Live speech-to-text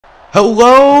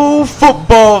Hello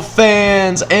football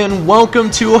fans, and welcome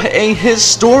to a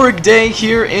historic day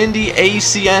here in the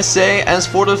ACSA, as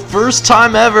for the first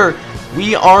time ever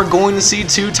we are going to see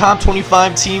two top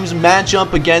 25 teams match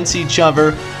up against each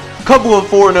other. A couple of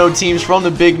 4-0 teams from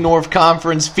the Big North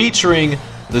Conference, featuring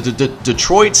the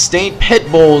Detroit State Pit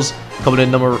Bulls, coming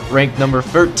in ranked number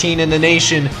 13 in the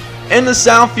nation, and the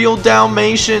Southfield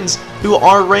Dalmatians, who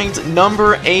are ranked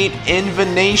number 8 in the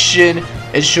nation.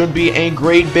 It should be a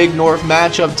great Big North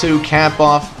matchup to cap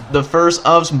off the first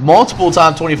of multiple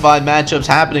top 25 matchups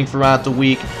happening throughout the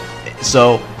week.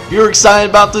 So if you're excited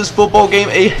about this football game,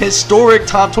 a historic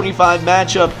top 25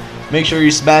 matchup, make sure you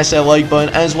smash that like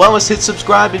button, as well as hit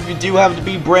subscribe if you do happen to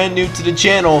be brand new to the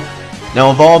channel. Now,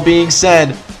 with all being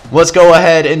said, let's go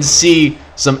ahead and see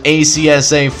some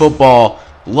ACSA football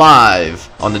live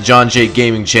on the John J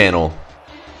Gaming channel.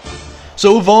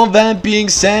 So with all that being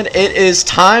said, it is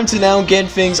time to now get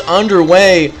things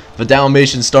underway. The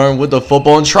Dalmatians starting with the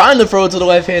football and trying to throw it to the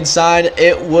left-hand side.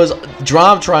 It was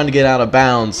dropped trying to get out of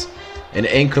bounds. An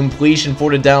incompletion for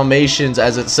the Dalmatians,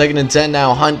 as it's 2nd and 10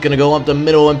 now. Hunt going to go up the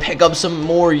middle and pick up some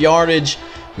more yardage.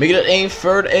 Making it a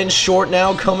 3rd and short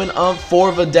now, coming up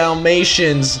for the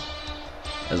Dalmatians.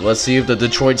 As let's see if the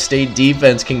Detroit State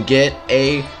defense can get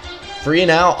a 3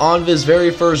 and out on this very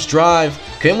first drive.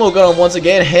 Kimball going to once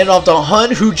again hand off to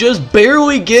Hunt, who just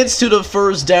barely gets to the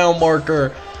first down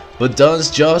marker, but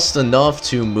does just enough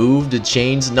to move the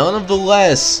chains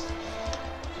nonetheless.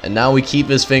 And now we keep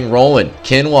this thing rolling.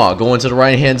 Kinlaw going to the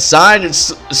right hand side. It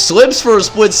slips for a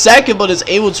split second, but is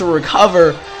able to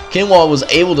recover. Kinlaw was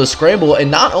able to scramble and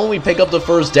not only pick up the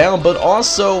first down, but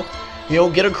also,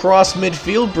 get across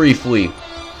midfield briefly.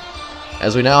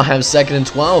 As we now have 2nd and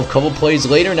 12, couple plays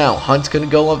later now, Hunt's going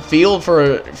to go upfield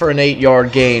for an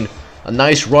 8-yard gain. A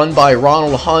nice run by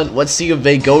Ronald Hunt. Let's see if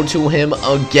they go to him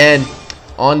again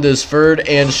on this 3rd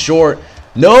and short.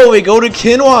 No, they go to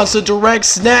Kinlaw. It's a direct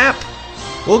snap.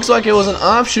 Looks like it was an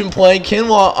option play.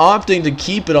 Kinlaw opting to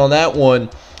keep it on that one,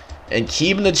 and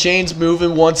keeping the chains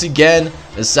moving once again,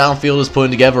 as Southfield is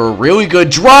putting together a really good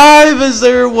drive, as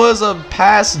there was a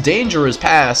dangerous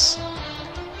pass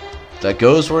that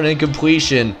goes for an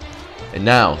incompletion. And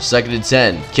now 2nd and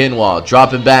 10, Kinlaw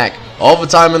dropping back all the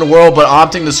time in the world, but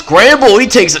opting to scramble. He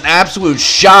takes an absolute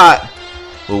shot,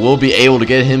 but will be able to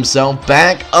get himself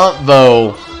back up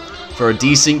though for a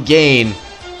decent gain.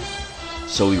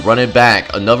 So we run it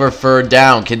back, another 3rd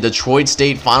down. Can Detroit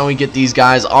State finally get these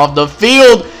guys off the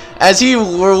field? As he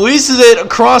releases it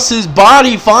across his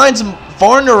body, finds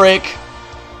Farnerick,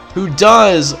 who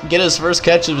does get his first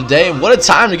catch of the day. What a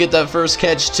time to get that first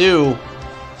catch too,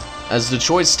 as the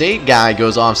Detroit State guy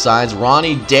goes offsides.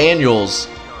 Ronnie Daniels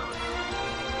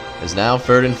is now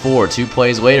 3rd and 4. 2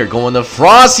 plays later, going to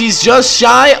Frost. He's just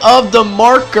shy of the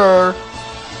marker.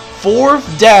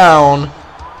 4th down,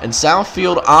 and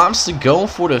Southfield opts to go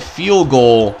for the field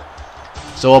goal.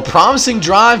 So a promising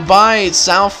drive by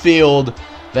Southfield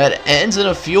that ends in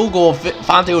a field goal.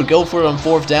 Thought they would go for it on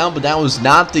 4th down, but that was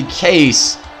not the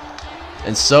case.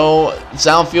 And so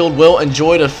Southfield will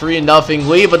enjoy the 3-0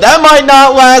 lead, but that might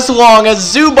not last long,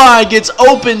 as Zubai gets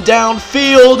open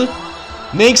downfield,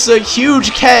 makes a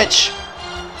huge catch,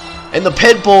 and the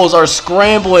Pit Bulls are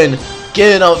scrambling,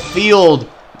 getting upfield,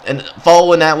 and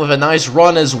following that with a nice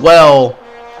run as well.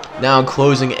 Now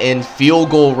closing in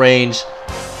field goal range.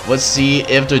 Let's see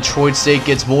if Detroit State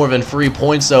gets more than 3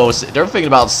 points though. They're thinking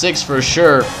about 6 for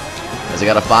sure, as they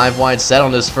got a 5-wide set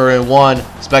on this 3rd and 1.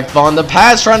 Expect on the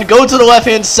pass, trying to go to the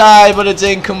left-hand side, but it's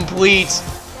incomplete.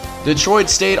 Detroit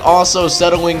State also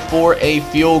settling for a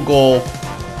field goal.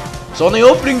 So on the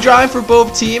opening drive for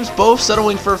both teams, both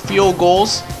settling for field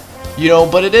goals.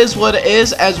 But it is what it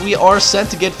is, as we are set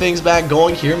to get things back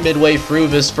going here midway through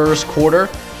this first quarter.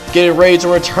 Getting ready to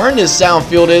return this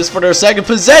Southfield is for their 2nd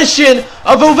possession,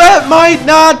 although that might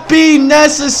not be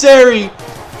necessary.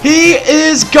 He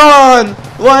is gone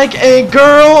like a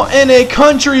girl in a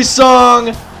country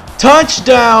song.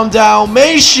 Touchdown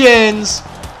Dalmatians.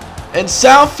 And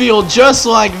Southfield, just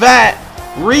like that,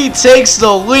 retakes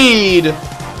the lead.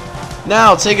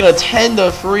 Now taking a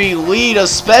 10-3 lead, a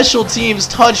special teams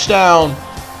touchdown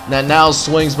that now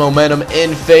swings momentum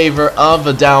in favor of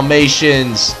the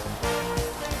Dalmatians.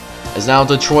 As now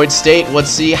Detroit State, let's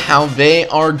see how they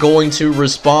are going to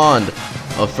respond.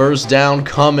 A 1st down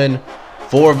coming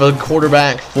for the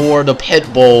quarterback for the Pit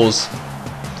Bulls,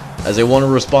 as they want to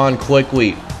respond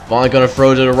quickly. Finally going to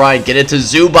throw to the right, get it to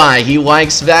Zubai. He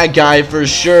likes that guy for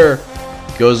sure.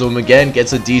 Goes to him again,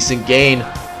 gets a decent gain.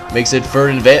 Makes it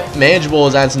 3rd and manageable,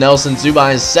 as that's Nelson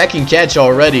Zubai's 2nd catch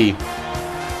already.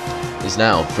 Is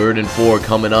now 3rd and 4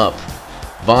 coming up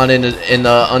Vaughn in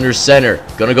the under center.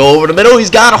 Gonna go over the middle. He's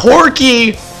got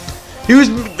Horky. He was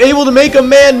able to make a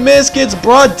man miss. Gets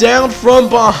brought down from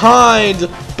behind,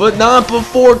 but not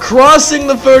before crossing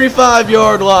the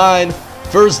 35-yard line.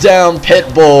 First down,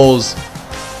 Pit Bulls.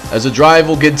 As the drive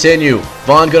will continue.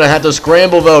 Vaughn gonna have to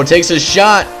scramble though. Takes a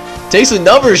shot. Takes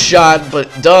another shot, but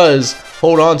does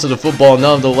hold on to the football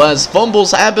nonetheless.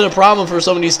 Fumbles have been a problem for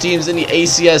some of these teams in the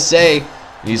ACSA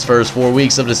these first 4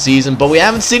 weeks of the season, but we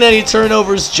haven't seen any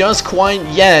turnovers just quite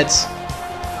yet.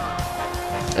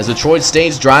 As Detroit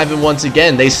State's driving once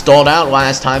again. They stalled out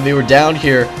last time they were down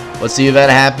here. Let's see if that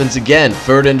happens again.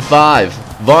 3rd and 5.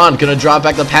 Vaughn gonna drop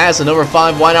back the pass. Another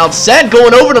 5 wide out set.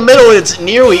 Going over the middle. It's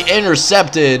nearly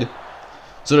intercepted.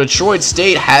 So Detroit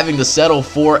State having to settle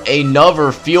for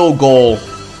another field goal.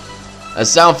 As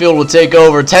Southfield will take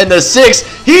over.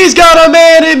 10-6. He's got a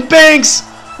man in Banks.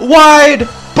 Wide,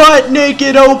 butt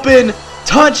naked open.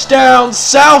 Touchdown,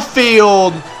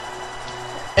 Southfield.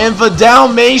 And the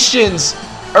Dalmatians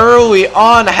early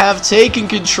on have taken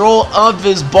control of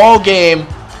this ball game,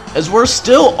 as we're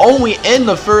still only in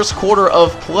the first quarter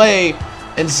of play,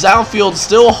 and Southfield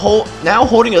still now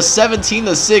holding a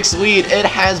 17-6 lead. It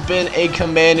has been a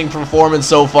commanding performance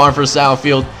so far for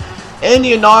Southfield in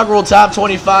the inaugural top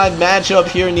 25 matchup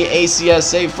here in the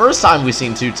ACSA. First time we've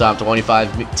seen 2 top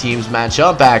 25 teams match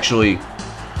up, actually.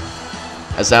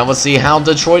 As now let's see how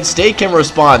Detroit State can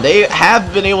respond. They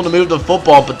have been able to move the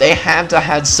football, but they have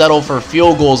to settle for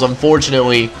field goals,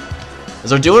 unfortunately. As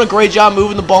they're doing a great job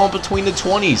moving the ball in between the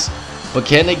 20s. But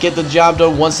can they get the job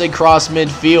done once they cross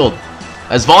midfield?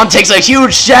 As Vaughn takes a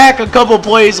huge sack a couple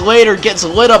plays later, gets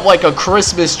lit up like a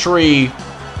Christmas tree.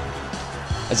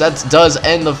 As that does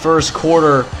end the first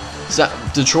quarter.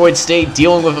 Detroit State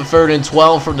dealing with a 3rd and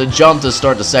 12 from the jump to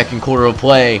start the second quarter of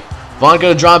play. Vaughn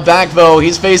gonna drop back though.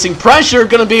 He's facing pressure.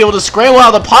 Gonna be able to scramble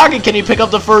out of the pocket. Can he pick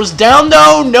up the first down?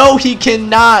 No, he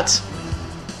cannot.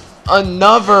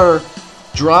 Another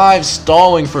drive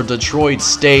stalling for Detroit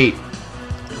State.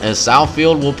 As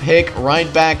Southfield will pick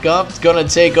right back up. It's gonna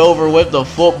take over with the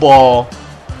football.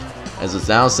 As it's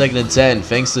now 2nd and 10.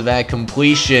 Thanks to that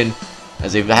completion.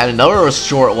 As they've had another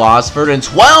short loss. 3rd and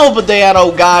 12. But they had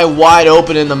a guy wide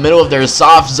open in the middle of their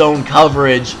soft zone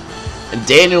coverage. And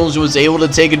Daniels was able to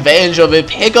take advantage of it,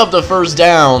 pick up the first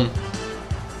down.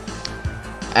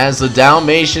 As the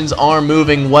Dalmatians are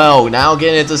moving well. Now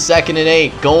getting it to 2nd and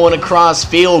 8. Going across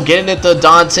field. Getting it to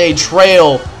Dante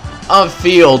Trail.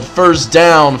 Upfield. First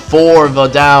down for the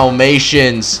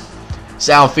Dalmatians.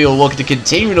 Southfield looking to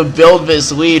continue to build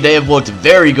this lead. They have looked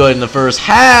very good in the first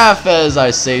half. As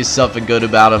I say something good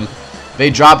about them. They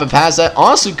drop a pass that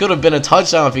honestly could have been a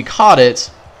touchdown if he caught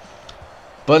it.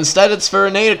 But instead it's for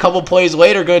Nate a couple plays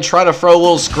later. Going to try to throw a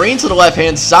little screen to the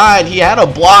left-hand side. He had a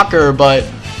blocker, but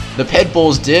the Pit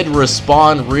Bulls did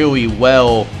respond really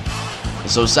well.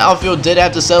 So Southfield did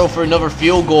have to settle for another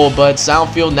field goal, but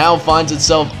Southfield now finds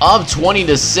itself up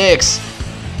 20-6.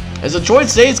 As Detroit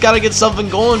State's got to get something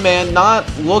going, man. Not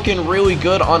looking really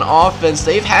good on offense.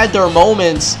 They've had their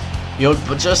moments,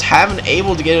 but just haven't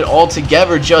able to get it all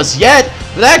together just yet.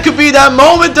 That could be that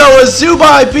moment, though, as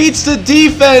Zubai beats the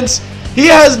defense. He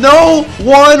has no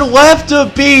one left to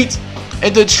beat.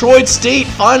 And Detroit State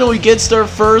finally gets their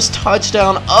first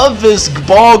touchdown of this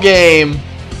ball game.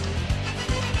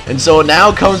 And so it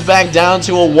now comes back down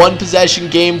to a 1-possession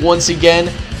game once again.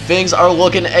 Things are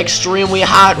looking extremely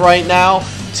hot right now.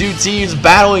 2 teams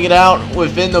battling it out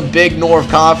within the Big North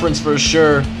Conference for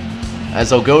sure. As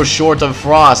they'll go short of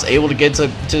Frost, able to get to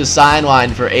the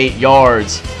sideline for 8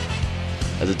 yards.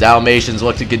 As the Dalmatians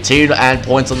look to continue to add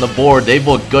points on the board. They've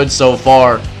looked good so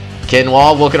far.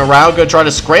 Kinlaw looking around, going to try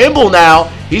to scramble now.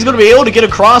 He's going to be able to get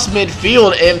across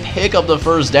midfield and pick up the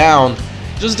first down.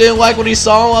 Just didn't like what he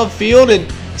saw upfield and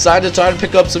decided to try to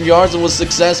pick up some yards and was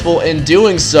successful in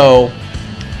doing so.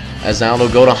 As now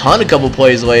they'll go to Hunt a couple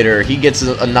plays later. He gets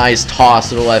a nice toss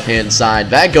to the left-hand side.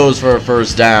 That goes for a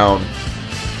first down.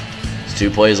 2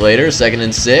 plays later, 2nd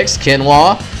and 6.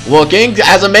 Kinlaw looking,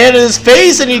 has a man in his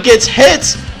face, and he gets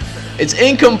hit. It's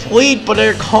incomplete, but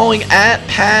they're calling at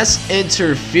pass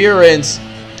interference.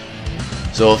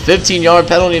 So a 15-yard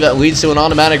penalty that leads to an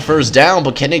automatic first down,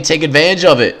 but can they take advantage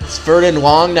of it? It's 3rd and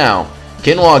long now.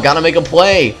 Kinlaw got to make a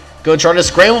play. Going to try to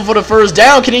scramble for the first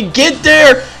down. Can he get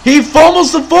there? He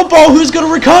fumbles the football. Who's going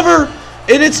to recover?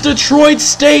 And it's Detroit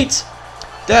State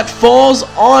that falls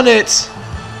on it.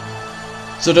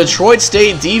 So Detroit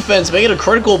State defense making a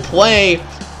critical play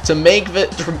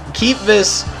to keep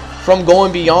this from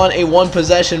going beyond a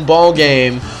 1-possession ball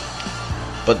game.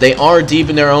 But they are deep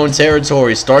in their own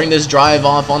territory. Starting this drive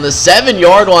off on the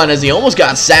 7-yard line as he almost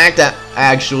got sacked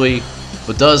actually.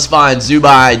 But does find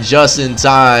Zubai just in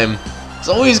time.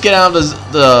 So always get out of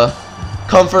the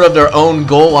comfort of their own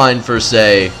goal line, per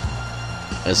se.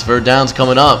 As third down's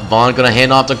coming up, Vaughn gonna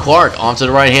hand off to Clark, off to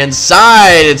the right-hand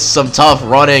side. It's some tough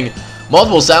running.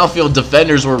 Multiple Southfield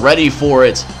defenders were ready for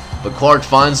it, but Clark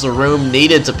finds the room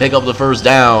needed to pick up the first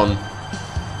down.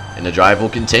 And the drive will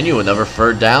continue. Another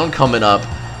third down coming up.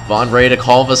 Vaughn ready to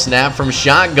call the snap from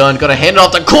shotgun. Gonna hand it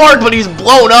off to Clark, but he's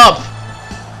blown up.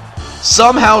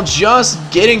 Somehow just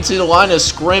getting to the line of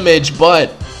scrimmage,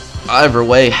 but either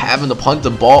way, having to punt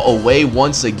the ball away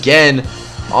once again.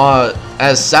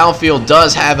 As Southfield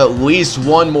does have at least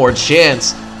one more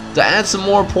chance to add some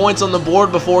more points on the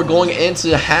board before going into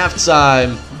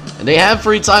halftime. And they have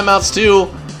free timeouts too,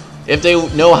 if they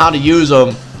know how to use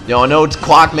them. You know, I know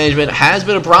clock management has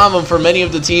been a problem for many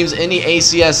of the teams in the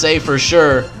ACSA for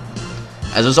sure.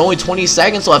 As there's only 20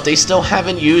 seconds left, they still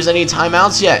haven't used any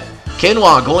timeouts yet.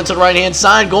 Kinlaw going to the right-hand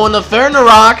side, going to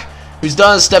Fairnarock, who's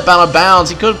done step out of bounds.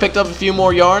 He could have picked up a few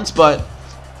more yards, but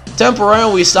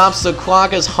temporarily stops the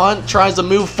clock as Hunt tries to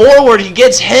move forward. He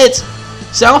gets hit.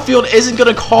 Southfield isn't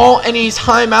going to call any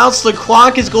timeouts. The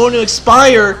clock is going to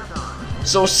expire.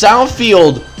 So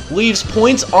Southfield leaves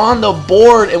points on the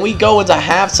board, and we go into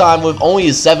halftime with only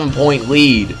a 7-point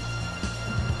lead.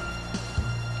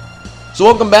 So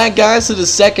welcome back, guys, to the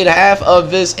second half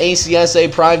of this ACSA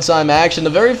primetime action. The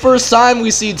very first time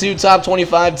we see two top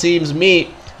 25 teams meet,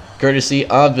 courtesy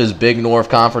of this Big North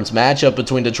Conference matchup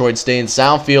between Detroit State and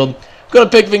Southfield. Going to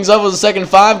pick things up with the second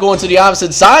 5, going to the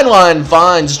opposite sideline,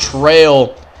 finds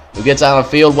Trail, who gets out of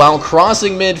field while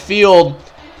crossing midfield.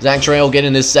 Zach Trail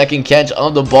getting his second catch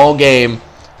of the ball game.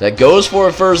 That goes for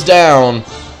a first down,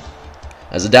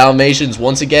 as the Dalmatians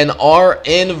once again are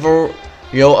in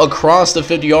across the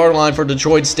 50-yard line for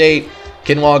Detroit State.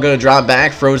 Kinlaw going to drop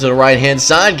back, throw to the right-hand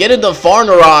side, get it to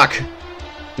Farnarock,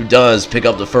 who does pick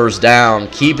up the first down,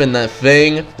 keeping that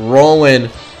thing rolling,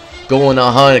 going to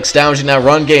Hunt, establishing that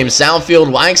run game.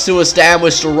 Southfield likes to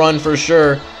establish the run for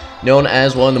sure, known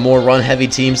as one of the more run-heavy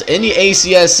teams in the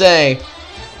ACSA,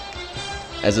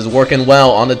 as it's working well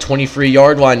on the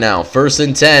 23-yard line now. 1st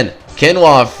and 10.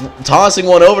 Kinlaw tossing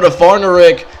one over to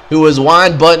Farnarick, who is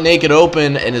wide butt naked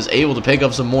open and is able to pick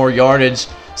up some more yardage.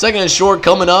 2nd and short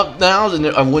coming up now, and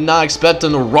I would not expect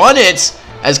him to run it,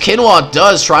 as Kinlaw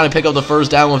does try to pick up the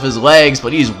first down with his legs,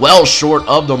 but he's well short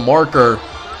of the marker.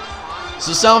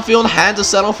 So Southfield had to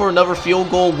settle for another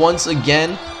field goal once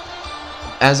again,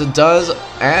 as it does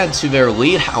add to their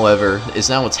lead. However, it's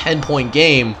now a 10-point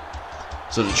game.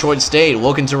 So Detroit State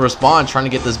looking to respond, trying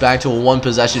to get this back to a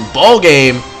one-possession ball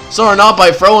game. Starting off by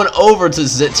throwing over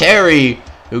to Terry,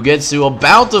 who gets to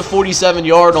about the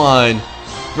 47-yard line.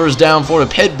 First down for the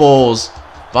Pit Bulls.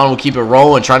 Vaughn will keep it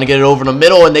rolling, trying to get it over the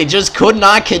middle, and they just could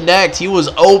not connect. He was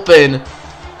open.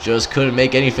 Just couldn't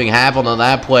make anything happen on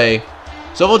that play.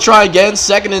 So we'll try again.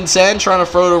 2nd and 10, trying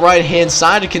to throw to the right-hand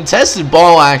side. A contested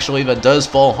ball, actually, that does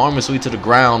fall harmlessly to the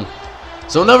ground.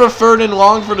 So another 3rd and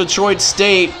long for Detroit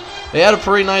State. They had a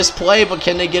pretty nice play, but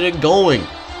can they get it going?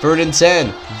 3rd and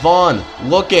 10. Vaughn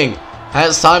looking.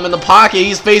 Has time in the pocket.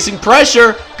 He's facing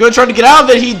pressure. Gonna try to get out of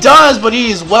it. He does, but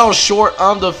he's well short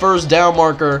of the first down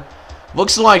marker.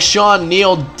 Looks like Sean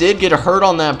Neal did get hurt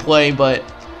on that play, but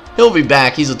he'll be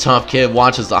back. He's a tough kid.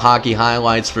 Watches the hockey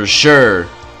highlights for sure.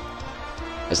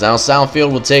 As now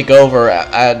Southfield will take over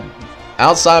at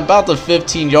outside about the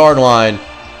 15-yard line,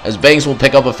 as Banks will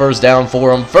pick up a first down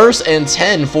for him. 1st and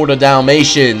 10 for the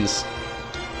Dalmatians.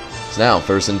 So now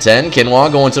 1st and 10. Kinlaw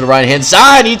going to the right-hand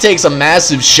side. He takes a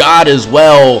massive shot as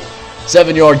well.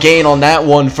 7-yard gain on that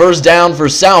one. First down for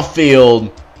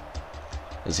Southfield.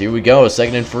 As here we go.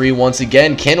 2nd and 3 once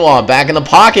again. Kinlaw back in the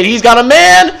pocket. He's got a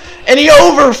man, and he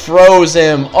overthrows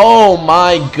him. Oh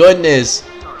my goodness.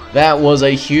 That was a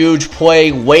huge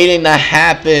play waiting to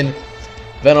happen,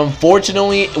 that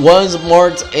unfortunately was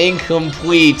marked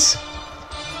incomplete.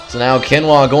 So now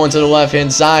Kinlaw going to the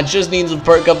left-hand side, just needs to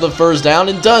pick up the first down,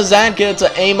 and does that. Get it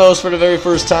to Amos for the very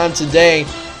first time today.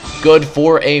 Good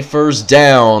for a first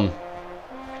down.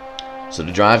 So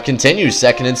the drive continues.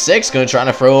 2nd and 6, going to try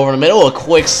to throw over the middle, a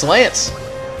quick slant.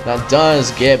 That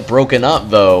does get broken up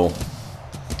though.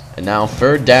 And now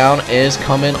 3rd down is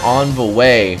coming on the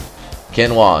way.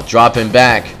 Kinlaw dropping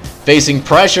back, facing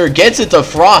pressure, gets it to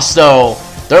Frost though.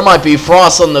 There might be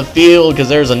Frost on the field, because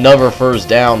there's another first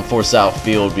down for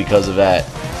Southfield because of that.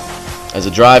 As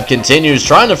the drive continues,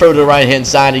 trying to throw to the right-hand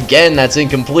side again, that's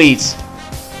incomplete.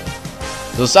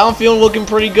 So Southfield looking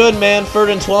pretty good, man.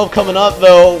 3rd and 12 coming up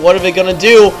though. What are they gonna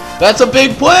do? That's a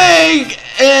big play,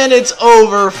 and it's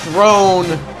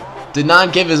overthrown. Did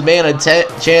not give his man a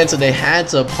chance, and they had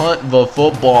to punt the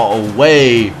football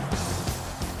away.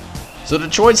 So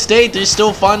Detroit State, they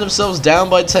still find themselves down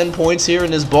by 10 points here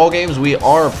in this ball game as we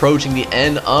are approaching the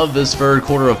end of this third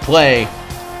quarter of play.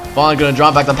 Vaughn gonna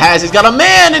drop back the pass. He's got a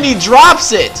man and he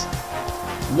drops it.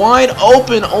 Wide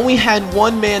open, only had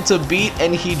one man to beat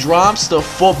and he drops the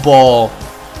football.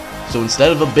 So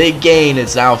instead of a big gain,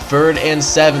 it's now 3rd and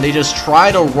 7. They just try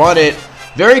to run it.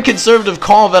 Very conservative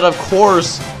call that, of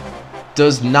course,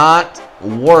 does not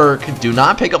work. Do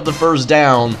not pick up the first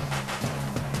down.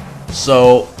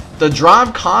 So the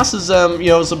drive costs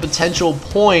them, some potential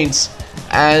points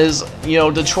as,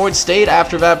 Detroit State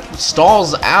after that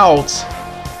stalls out.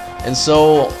 And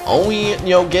so only,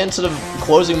 get into the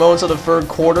closing moments of the third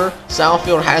quarter.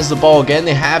 Southfield has the ball again.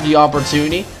 They have the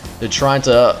opportunity. They're trying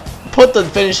to put the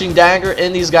finishing dagger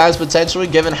in these guys potentially,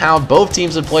 given how both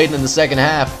teams have played in the second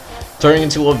half, turning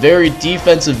into a very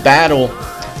defensive battle.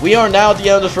 We are now at the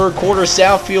end of the third quarter.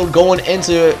 Southfield going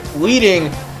into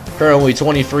leading currently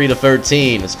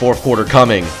 23-13. It's fourth quarter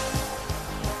coming.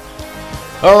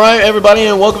 Alright everybody,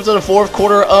 and welcome to the fourth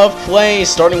quarter of play,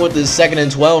 starting with the 2nd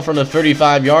and 12 from the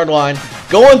 35-yard line.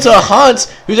 Going to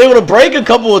Hunt, who's able to break a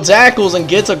couple of tackles and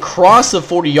gets across the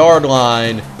 40-yard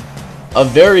line. A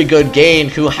very good gain,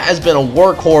 who has been a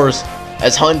workhorse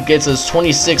as Hunt gets his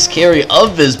 26th carry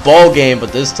of this ball game,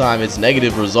 but this time it's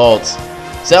negative results.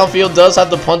 Southfield does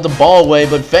have to punt the ball away,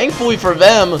 but thankfully for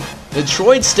them,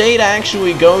 Detroit State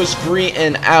actually goes 3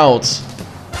 and out.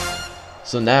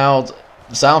 So now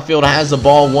Southfield has the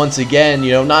ball once again,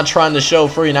 not trying to show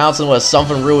 3 and outs unless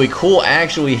something really cool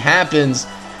actually happens.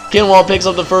 Kinlaw picks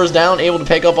up the first down, able to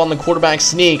pick up on the quarterback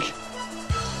sneak.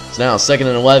 It's now 2nd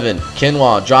and 11.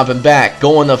 Kinlaw dropping back,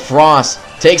 going to Frost,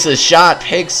 takes a shot,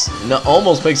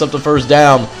 almost picks up the first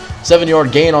down.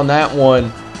 7-yard gain on that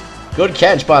one. Good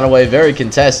catch, by the way, very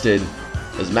contested,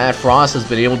 as Matt Frost has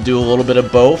been able to do a little bit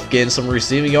of both, getting some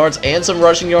receiving yards and some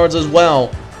rushing yards as well.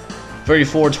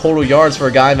 34 total yards for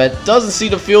a guy that doesn't see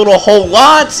the field a whole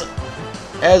lot.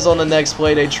 As on the next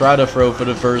play, they try to throw for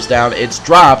the first down. It's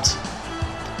dropped.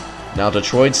 Now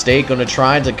Detroit State going to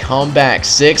try to come back.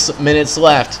 6 minutes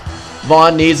left.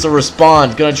 Vaughn needs to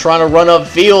respond. Going to try to run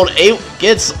upfield.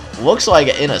 It looks like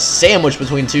in a sandwich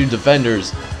between 2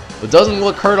 defenders, but doesn't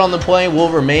look hurt on the play. Will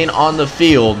remain on the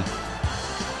field.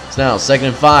 It's now 2nd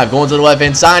and 5. Going to the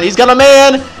left-hand side. He's got a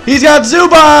man. He's got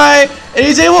Zubai. And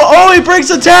he's able, he breaks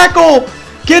a tackle.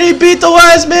 Can he beat the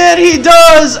last man? He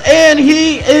does. And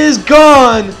he is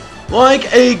gone.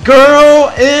 Like a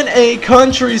girl in a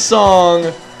country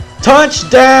song.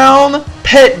 Touchdown,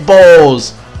 Pit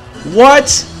Bulls.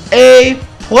 What a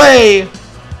play.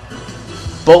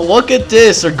 But look at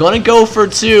this. They're going to go for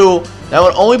 2. That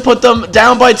would only put them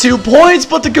down by 2 points,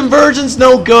 but the conversion's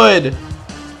no good.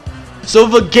 So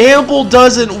the gamble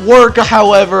doesn't work,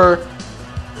 however,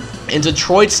 and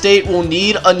Detroit State will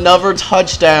need another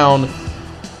touchdown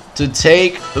to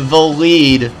take the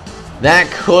lead.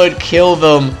 That could kill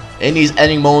them in these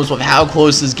ending moments with how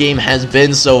close this game has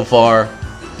been so far.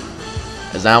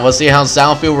 As now let's see how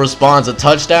Southfield responds. A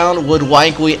touchdown would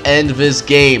likely end this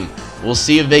game. We'll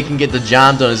see if they can get the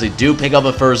job done as they do pick up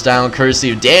a first down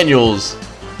courtesy of Daniels.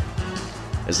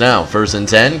 It's now 1st and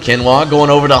 10. Kinlaw going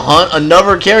over to Hunt.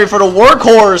 Another carry for the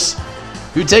workhorse,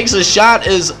 who takes a shot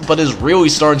but is really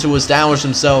starting to establish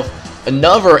himself.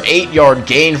 Another 8-yard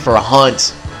gain for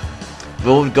Hunt.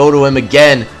 We'll go to him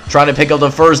again, trying to pick up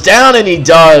the first down, and he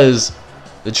does.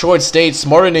 Detroit State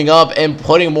smartening up and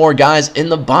putting more guys in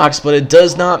the box, but it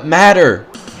does not matter.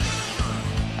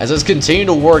 As this continues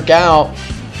to work out,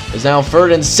 it's now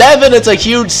 3rd and 7. It's a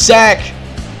huge sack.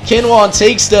 Kinlaw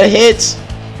takes the hit,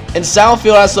 and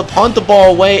Southfield has to punt the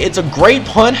ball away. It's a great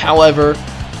punt, however.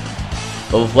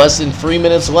 But with less than 3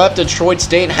 minutes left, Detroit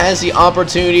State has the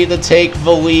opportunity to take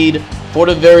the lead for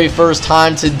the very first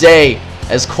time today,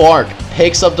 as Clark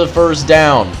picks up the first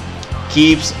down.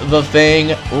 Keeps the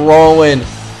thing rolling.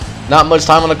 Not much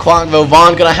time on the clock, though.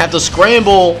 Vaughn going to have to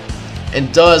scramble,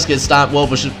 and does get stopped well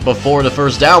before the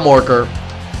first down marker.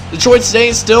 Detroit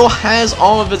State still has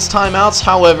all of its timeouts,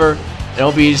 however.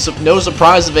 It'll be no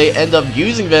surprise if they end up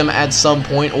using them at some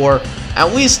point, or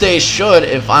at least they should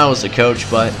if I was the coach,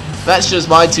 but that's just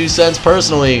my 2 cents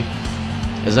personally.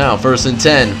 It's now 1st and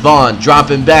 10. Vaughn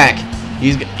dropping back.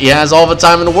 He has all the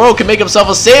time in the world, can make himself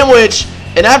a sandwich,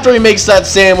 and after he makes that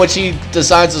sandwich, he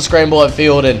decides to scramble at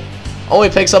field and only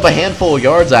picks up a handful of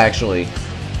yards, actually,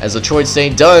 as Detroit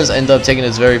State does end up taking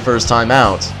his very first time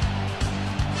out.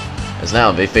 As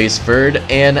now they face 3rd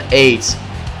and 8.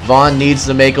 Vaughn needs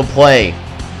to make a play.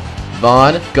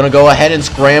 Vaughn gonna go ahead and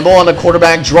scramble on the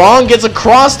quarterback draw and gets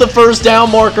across the first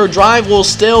down marker. Drive will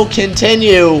still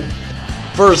continue.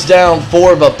 First down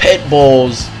for the Pit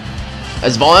Bulls,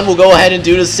 as Vaughn will go ahead and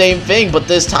do the same thing, but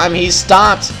this time he's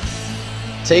stopped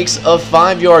takes a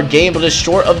 5-yard gain, but is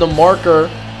short of the marker,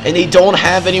 and they don't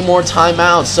have any more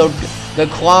timeouts, so the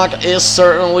clock is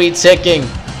certainly ticking.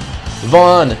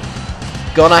 Vaughn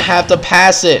gonna have to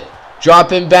pass it,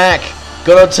 dropping back,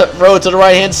 gonna throw it to the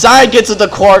right hand side, gets it to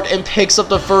Clark and picks up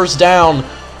the first down.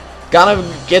 Gotta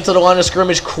get to the line of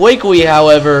scrimmage quickly,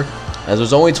 however, as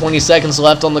there's only 20 seconds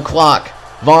left on the clock.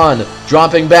 Vaughn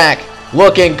dropping back,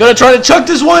 looking, gonna try to chuck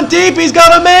this one deep. He's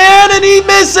got a man and he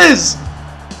misses.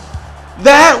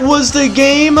 That was the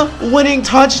game-winning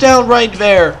touchdown right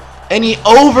there, and he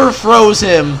overthrows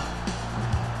him.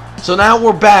 So now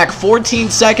we're back, 14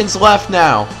 seconds left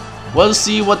now. Let's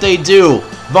see what they do.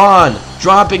 Vaughn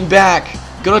dropping back,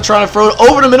 gonna try to throw it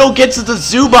over the middle, gets it to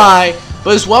Zubai,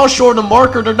 but it's well short of the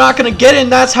marker. They're not gonna get it,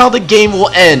 and that's how the game will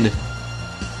end.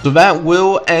 So that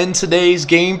will end today's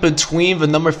game between the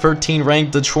number 13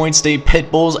 ranked Detroit State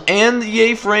Pit Bulls and the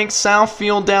 8th ranked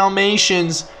Southfield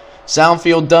Dalmatians.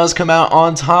 Southfield does come out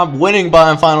on top, winning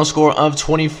by a final score of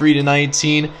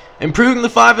 23-19, improving to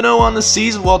 5-0 on the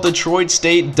season, while Detroit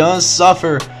State does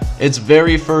suffer its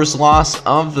very first loss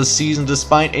of the season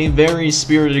despite a very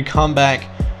spirited comeback.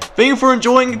 Thank you for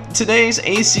enjoying today's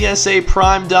ACSA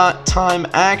Primetime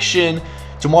action.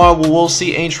 Tomorrow we will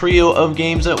see a trio of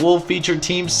games that will feature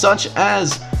teams such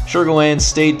as Sugar Land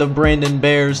State, the Brandon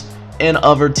Bears, and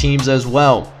other teams as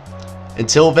well.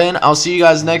 Until then, I'll see you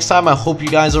guys next time. I hope you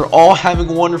guys are all having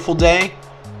a wonderful day.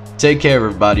 Take care,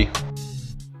 everybody.